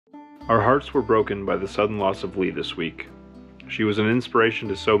Our hearts were broken by the sudden loss of Lee this week. She was an inspiration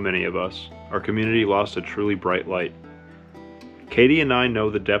to so many of us. Our community lost a truly bright light. Katie and I know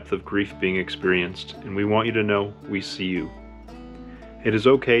the depth of grief being experienced, and we want you to know we see you. It is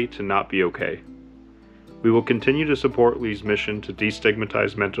okay to not be okay. We will continue to support Lee's mission to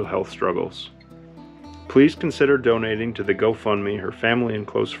destigmatize mental health struggles. Please consider donating to the GoFundMe her family and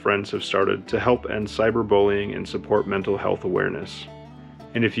close friends have started to help end cyberbullying and support mental health awareness.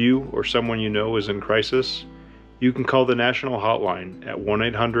 And if you or someone you know is in crisis, you can call the national hotline at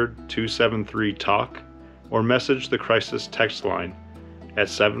 1-800-273-TALK or message the crisis text line at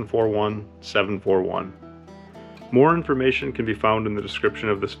 741-741. More information can be found in the description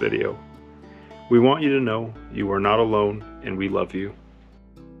of this video. We want you to know you are not alone and we love you.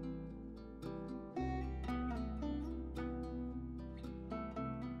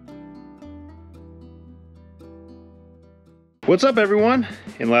 What's up everyone?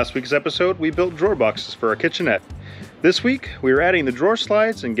 In last week's episode, we built drawer boxes for our kitchenette. This week, we are adding the drawer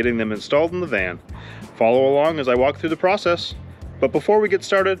slides and getting them installed in the van. Follow along as I walk through the process. But before we get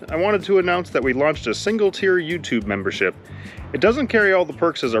started, I wanted to announce that we launched a single-tier YouTube membership. It doesn't carry all the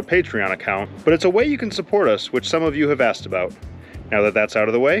perks as our Patreon account, but it's a way you can support us, which some of you have asked about. Now that that's out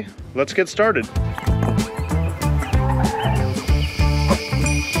of the way, let's get started.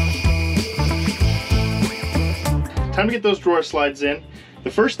 Time to get those drawer slides in. The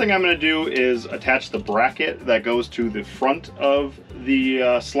first thing I'm going to do is attach the bracket that goes to the front of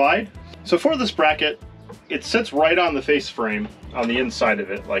the slide. So for this bracket, it sits right on the face frame on the inside of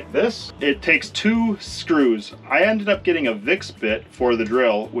it like this. It takes 2 screws. I ended up getting a Vicks bit for the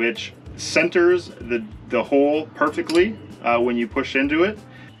drill, which centers the hole perfectly when you push into it.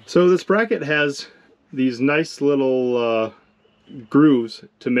 So this bracket has these nice little grooves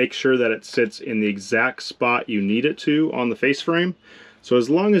to make sure that it sits in the exact spot you need it to on the face frame. So as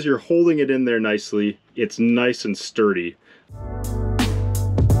long as you're holding it in there nicely, it's nice and sturdy.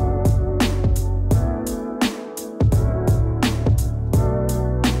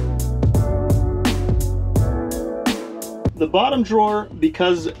 The bottom drawer,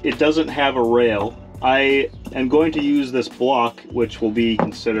 because it doesn't have a rail, I am going to use this block, which will be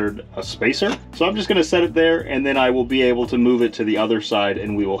considered a spacer. So I'm just going to set it there, and then I will be able to move it to the other side,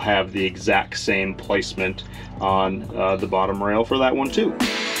 and we will have the exact same placement on the bottom rail for that one too.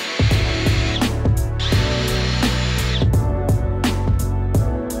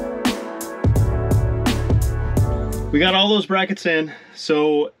 We got all those brackets in.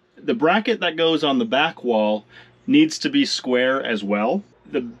 So the bracket that goes on the back wall needs to be square as well.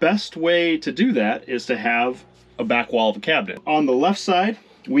 The best way to do that is to have a back wall of a cabinet. On the left side,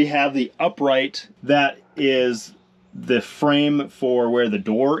 we have the upright that is the frame for where the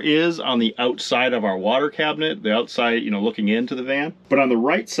door is on the outside of our water cabinet, the outside, you know, looking into the van. But on the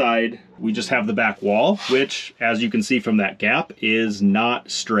right side, we just have the back wall, which, as you can see from that gap, is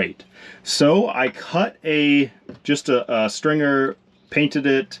not straight. So I cut just a stringer, painted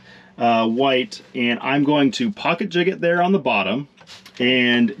it white, and I'm going to pocket jig it there on the bottom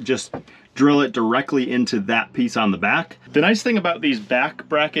and just drill it directly into that piece on the back. The nice thing about these back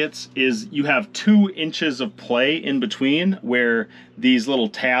brackets is you have 2 inches of play in between where these little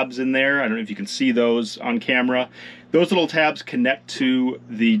tabs in there, I don't know if you can see those on camera, those little tabs connect to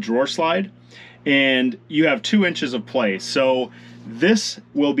the drawer slide, and you have 2 inches of play. So this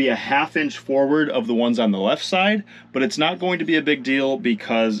will be a 1/2 inch forward of the ones on the left side, but it's not going to be a big deal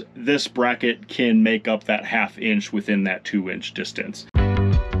because this bracket can make up that 1/2 inch within that 2 inch distance.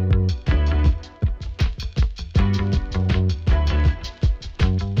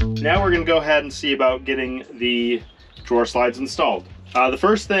 Now we're going to go ahead and see about getting the drawer slides installed. The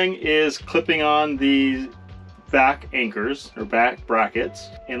first thing is clipping on the back anchors or back brackets,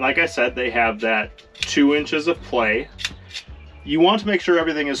 and like I said, they have that 2 inches of play. You want to make sure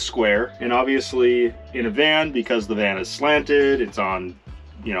everything is square, and obviously in a van, because the van is slanted, it's on,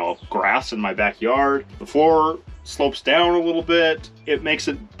 you know, grass in my backyard, the floor slopes down a little bit, it makes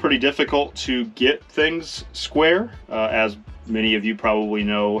it pretty difficult to get things square, as many of you probably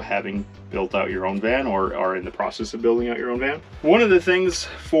know, having built out your own van or are in the process of building out your own van. One of the things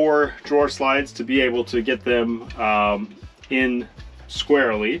for drawer slides to be able to get them in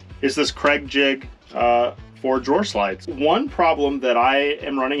squarely is this Craig jig for drawer slides. One problem that I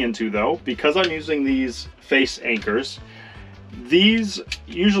am running into though, because I'm using these face anchors, these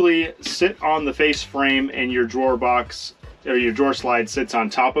usually sit on the face frame and your drawer box or your drawer slide sits on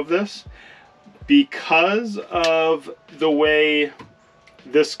top of this. Because of the way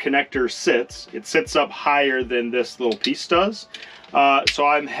this connector sits, it sits up higher than this little piece does. So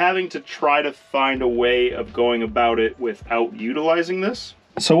I'm having to try to find a way of going about it without utilizing this.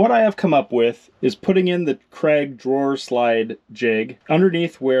 So what I have come up with is putting in the Craig drawer slide jig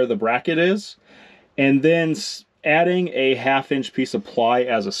underneath where the bracket is, and then adding a 1/2 inch piece of ply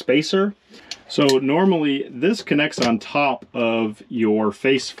as a spacer. So normally this connects on top of your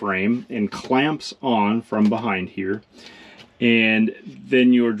face frame and clamps on from behind here. And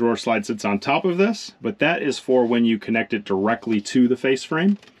then your drawer slide sits on top of this, but that is for when you connect it directly to the face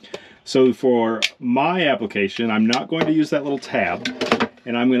frame. So for my application, I'm not going to use that little tab,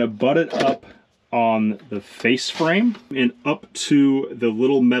 and I'm going to butt it up on the face frame and up to the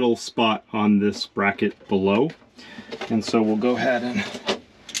little metal spot on this bracket below. And so we'll go ahead and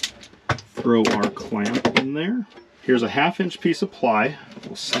throw our clamp in there. Here's a 1/2 inch piece of ply.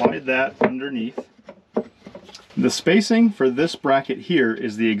 We'll slide that underneath. The spacing for this bracket here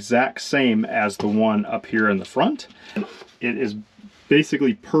is the exact same as the one up here in the front. It is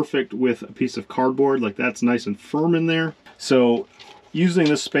basically perfect with a piece of cardboard, like that's nice and firm in there. So using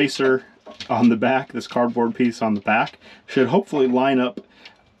this spacer on the back, this cardboard piece on the back, should hopefully line up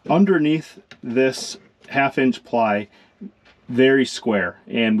underneath this 1/2 inch ply very square,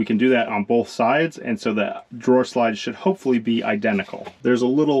 and we can do that on both sides, and so the drawer slide should hopefully be identical. There's a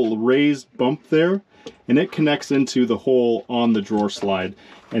little raised bump there, and it connects into the hole on the drawer slide,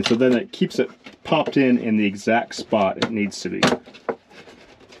 and so then it keeps it popped in the exact spot it needs to be.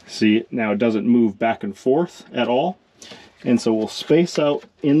 See, now it doesn't move back and forth at all, and so we'll space out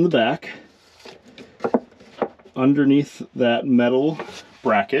in the back underneath that metal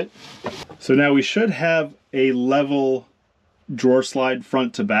bracket. So now we should have a level drawer slide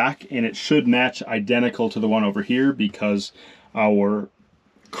front to back, and it should match identical to the one over here because our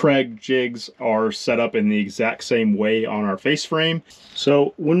Craig jigs are set up in the exact same way on our face frame.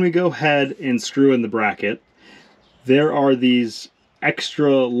 So when we go ahead and screw in the bracket, there are these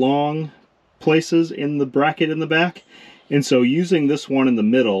extra long places in the bracket in the back, and so using this one in the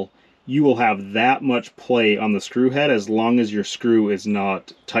middle, you will have that much play on the screw head as long as your screw is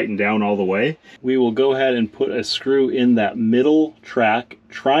not tightened down all the way. We will go ahead and put a screw in that middle track,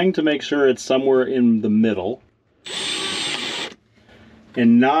 trying to make sure it's somewhere in the middle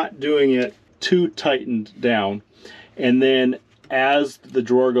and not doing it too tightened down. And then as the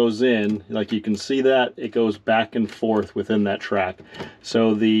drawer goes in, like you can see that it goes back and forth within that track.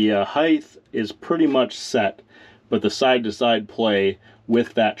 So the height is pretty much set, but the side-to-side play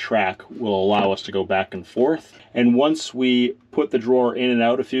with that track will allow us to go back and forth. And once we put the drawer in and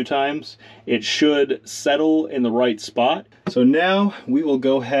out a few times, it should settle in the right spot. So now we will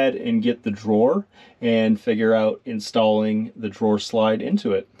go ahead and get the drawer and figure out installing the drawer slide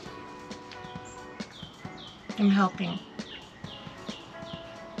into it. I'm helping.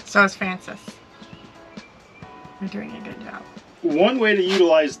 So is Francis. You're doing a good job. One way to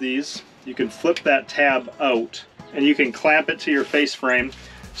utilize these, you can flip that tab out and you can clamp it to your face frame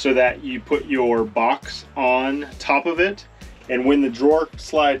so that you put your box on top of it, and when the drawer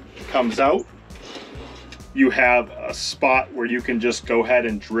slide comes out, you have a spot where you can just go ahead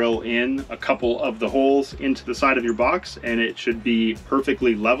and drill in a couple of the holes into the side of your box, and it should be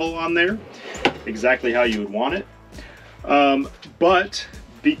perfectly level on there, exactly how you would want it. But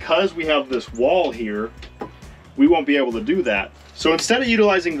because we have this wall here, we won't be able to do that. So instead of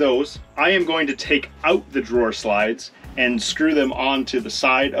utilizing those, I am going to take out the drawer slides and screw them onto the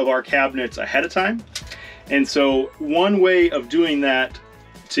side of our cabinets ahead of time. And so one way of doing that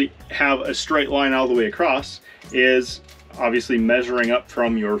to have a straight line all the way across is obviously measuring up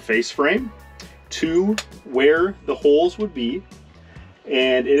from your face frame to where the holes would be.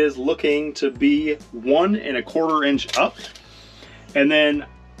 And it is looking to be 1 1/4 inch up, and then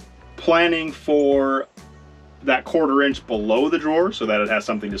planning for that 1/4 inch below the drawer so that it has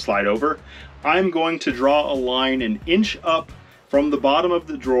something to slide over. I'm going to draw a line 1 inch up from the bottom of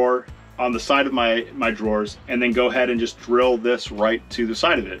the drawer on the side of my drawers, and then go ahead and just drill this right to the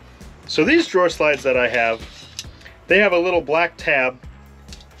side of it. So these drawer slides that I have, they have a little black tab,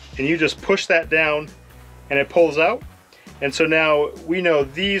 and you just push that down and it pulls out. And so now we know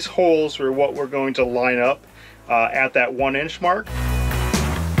these holes are what we're going to line up at that 1 inch mark.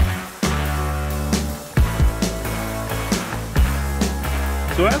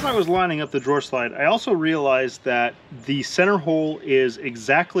 So as I was lining up the drawer slide, I also realized that the center hole is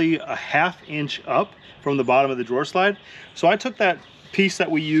exactly a 1/2 inch up from the bottom of the drawer slide. So I took that piece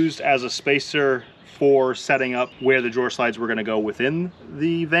that we used as a spacer for setting up where the drawer slides were going to go within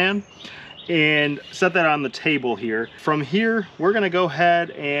the van, and set that on the table here. From here, we're going to go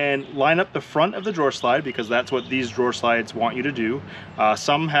ahead and line up the front of the drawer slide, because that's what these drawer slides want you to do.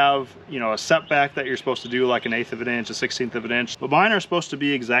 Some have, you know, a setback that you're supposed to do, like 1/8 of an inch, a 1/16 of an inch, but mine are supposed to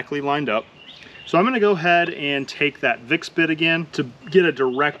be exactly lined up. So I'm going to go ahead and take that Vicks bit again to get a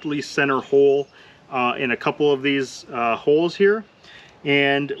directly center hole in a couple of these holes here.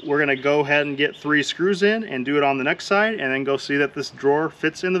 And we're going to go ahead and get 3 screws in and do it on the next side, and then go see that this drawer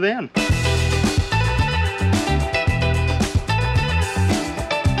fits in the van.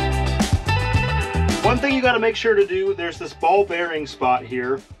 One thing you got to make sure to do, there's this ball bearing spot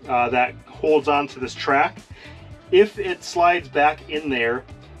here that holds onto this track. If it slides back in there,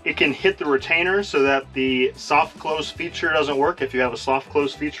 it can hit the retainer so that the soft close feature doesn't work if you have a soft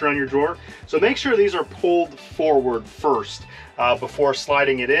close feature on your drawer. So make sure these are pulled forward first before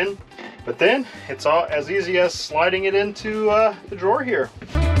sliding it in. But then it's all as easy as sliding it into the drawer here.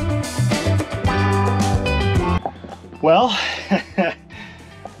 Well,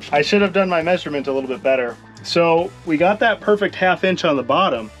 I should have done my measurement a little bit better. So we got that perfect 1/2 inch on the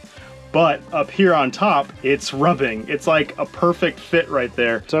bottom, but up here on top, it's rubbing. It's like a perfect fit right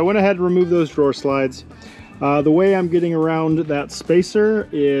there. So I went ahead and removed those drawer slides. The way I'm getting around that spacer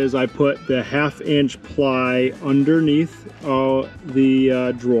is I put the 1/2 inch ply underneath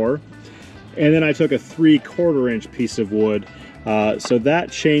the drawer, and then I took a 3/4 inch piece of wood. So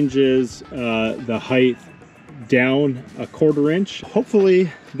that changes the height down a 1/4 inch. Hopefully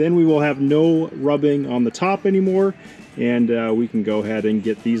then we will have no rubbing on the top anymore, and we can go ahead and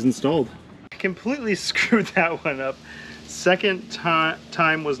get these installed. I completely screwed that one up. Second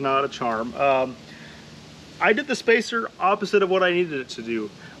time was not a charm. I did the spacer opposite of what I needed it to do.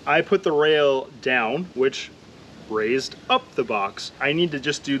 I put the rail down, which raised up the box. I need to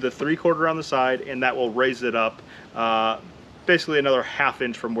just do the 3/4 on the side, and that will raise it up basically another 1/2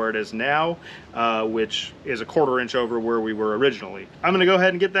 inch from where it is now, which is a 1/4 inch over where we were originally. I'm gonna go ahead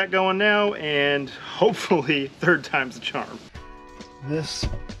and get that going now, and hopefully 3rd time's the charm. This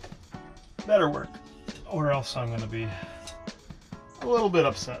better work, or else I'm gonna be a little bit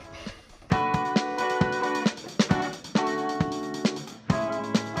upset.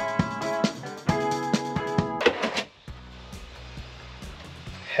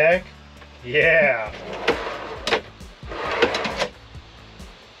 Heck yeah!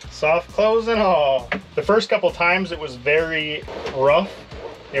 Soft close and all. The first couple times it was very rough.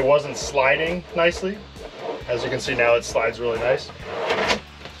 It wasn't sliding nicely. As you can see now, it slides really nice.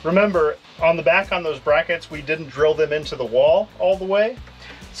 Remember, on the back on those brackets, we didn't drill them into the wall all the way.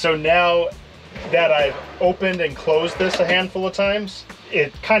 So now that I've opened and closed this a handful of times,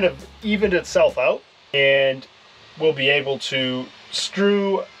 it kind of evened itself out, and we'll be able to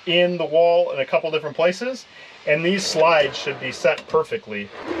screw in the wall in a couple different places, and these slides should be set perfectly.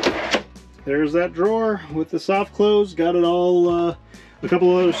 There's that drawer with the soft close. Got it all, a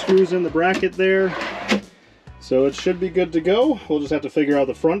couple of other screws in the bracket there. So it should be good to go. We'll just have to figure out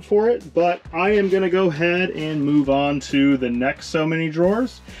the front for it. But I am gonna go ahead and move on to the next so many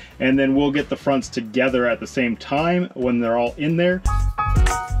drawers, and then we'll get the fronts together at the same time when they're all in there.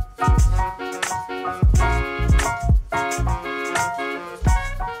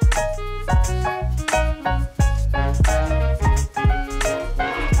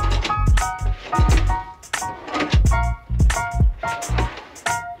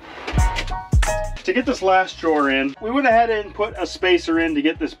 To get this last drawer in, we went ahead and put a spacer in to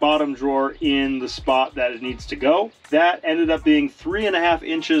get this bottom drawer in the spot that it needs to go. That ended up being 3.5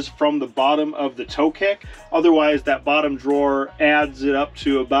 inches from the bottom of the toe kick. Otherwise, that bottom drawer adds it up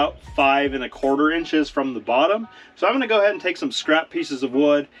to about 5.25 inches from the bottom. So I'm gonna go ahead and take some scrap pieces of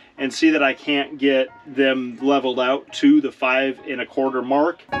wood and see that I can't get them leveled out to the 5.25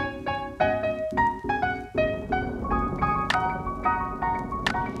 mark.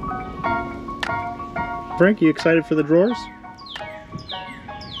 Frank, you excited for the drawers?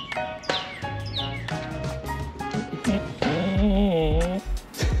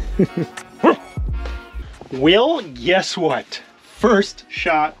 Well, guess what? First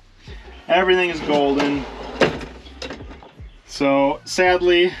shot, everything is golden. So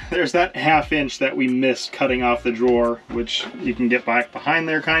sadly, there's that 1/2 inch that we missed cutting off the drawer, which you can get back behind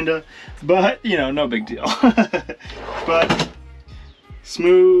there kinda, but you know, no big deal. But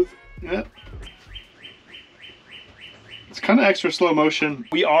smooth. Yep. It's kind of extra slow motion.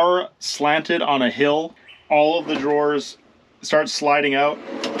 We are slanted on a hill. All of the drawers start sliding out.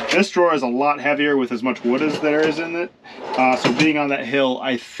 This drawer is a lot heavier with as much wood as there is in it. So being on that hill,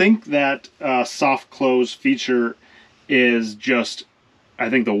 I think that soft close feature is just, I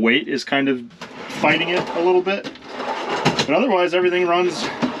think the weight is kind of fighting it a little bit. But otherwise, everything runs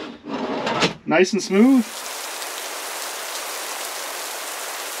nice and smooth.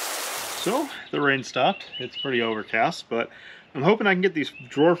 So the rain stopped. It's pretty overcast, but I'm hoping I can get these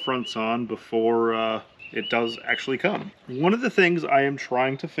drawer fronts on before it does actually come. One of the things I am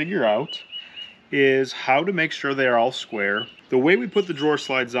trying to figure out is how to make sure they are all square. The way we put the drawer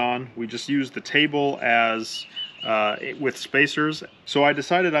slides on, we just use the table as with spacers. So I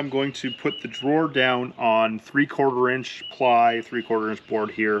decided I'm going to put the drawer down on 3/4 inch ply, 3/4 inch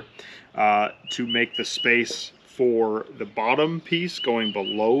board here to make the space for the bottom piece going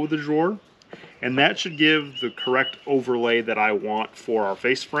below the drawer. And that should give the correct overlay that I want for our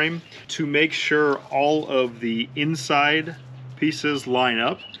face frame. To make sure all of the inside pieces line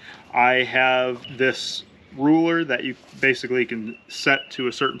up, I have this ruler that you basically can set to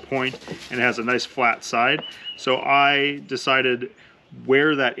a certain point and it has a nice flat side. So I decided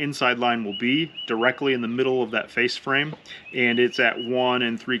where that inside line will be directly in the middle of that face frame, and it's at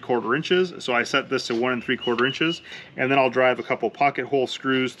 1 3/4 inches. So I set this to 1 3/4 inches, and then I'll drive a couple pocket hole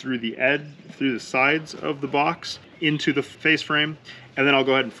screws through the sides of the box into the face frame, and then I'll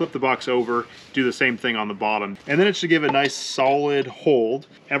go ahead and flip the box over, do the same thing on the bottom, and then it should give a nice solid hold.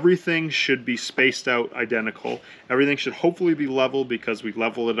 Everything should be spaced out identical. Everything should hopefully be level because we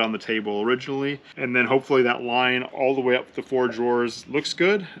leveled it on the table originally, and then hopefully that line all the way up the 4 drawers looks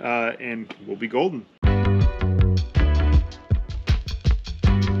good, and we'll be golden.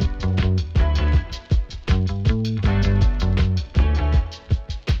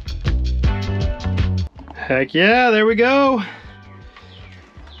 Heck yeah, there we go.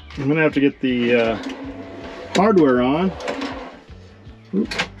 I'm gonna have to get the hardware on.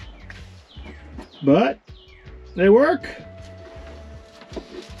 Oop. But they work.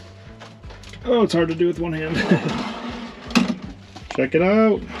 Oh, it's hard to do with one hand. Check it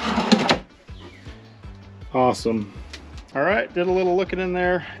out. Awesome. All right, did a little looking in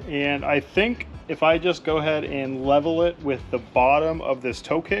there, and I think if I just go ahead and level it with the bottom of this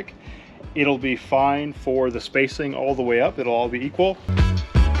toe kick, it'll be fine for the spacing all the way up. It'll all be equal.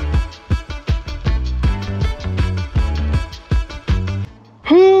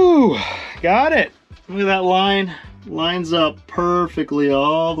 Whew, got it. Look at that line. Lines up perfectly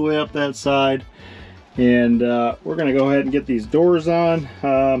all the way up that side. And we're gonna go ahead and get these doors on.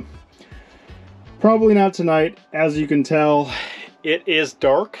 Probably not tonight. As you can tell, it is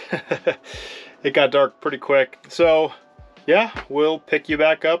dark. It got dark pretty quick. So yeah, we'll pick you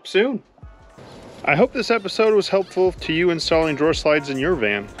back up soon. I hope this episode was helpful to you installing drawer slides in your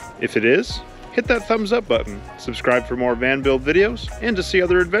van. If it is, hit that thumbs up button, subscribe for more van build videos, and to see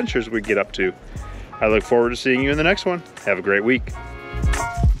other adventures we get up to. I look forward to seeing you in the next one. Have a great week.